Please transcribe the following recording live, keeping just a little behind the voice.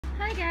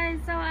Hi guys,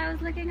 so I was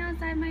looking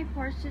outside my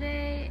porch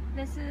today.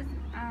 This is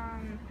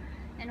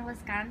in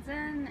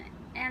Wisconsin,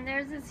 and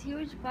there's this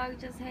huge bug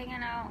just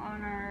hanging out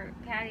on our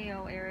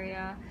patio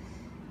area,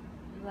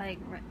 like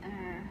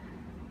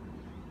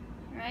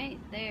right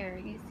there.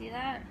 You see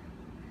that?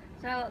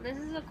 So this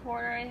is a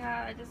quarter I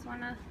have. I just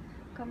want to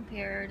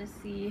compare to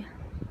see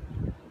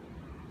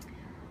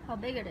how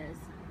big it is.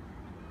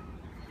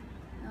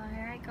 So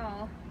here I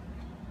go.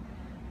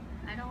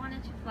 I don't want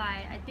it to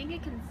fly. I think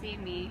it can see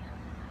me.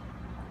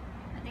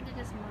 I think it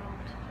just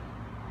moved.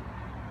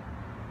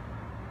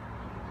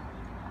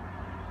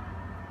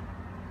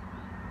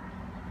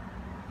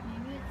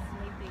 Maybe it's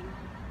sleeping.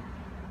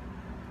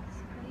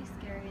 It's pretty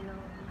scary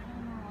though. I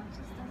don't know. It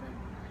just doesn't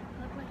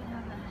look like it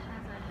has a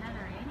head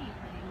or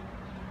anything.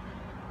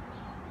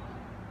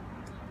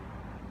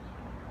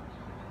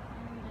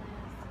 There it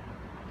is.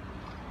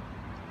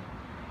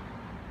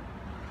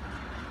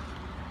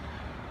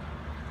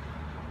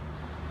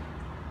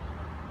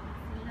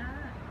 See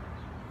that?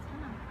 It's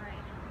kind of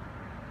bright.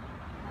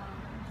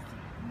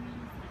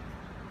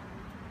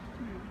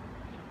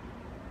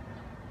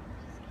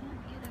 Just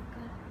can't get a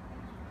good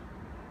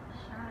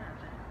shot of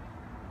it.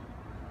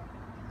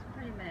 It's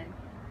pretty big.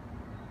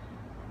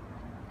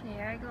 Okay,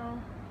 here I go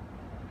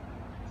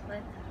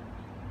with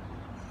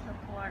the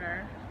quarter.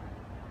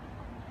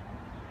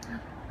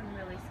 I'm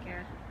really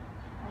scared.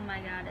 Oh my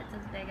god, it's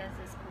as big as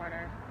this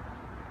quarter.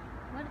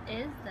 What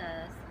is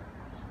this?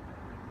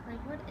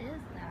 Like, what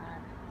is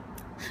that?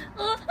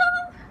 Oh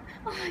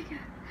my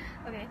god.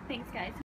 Okay, thanks guys.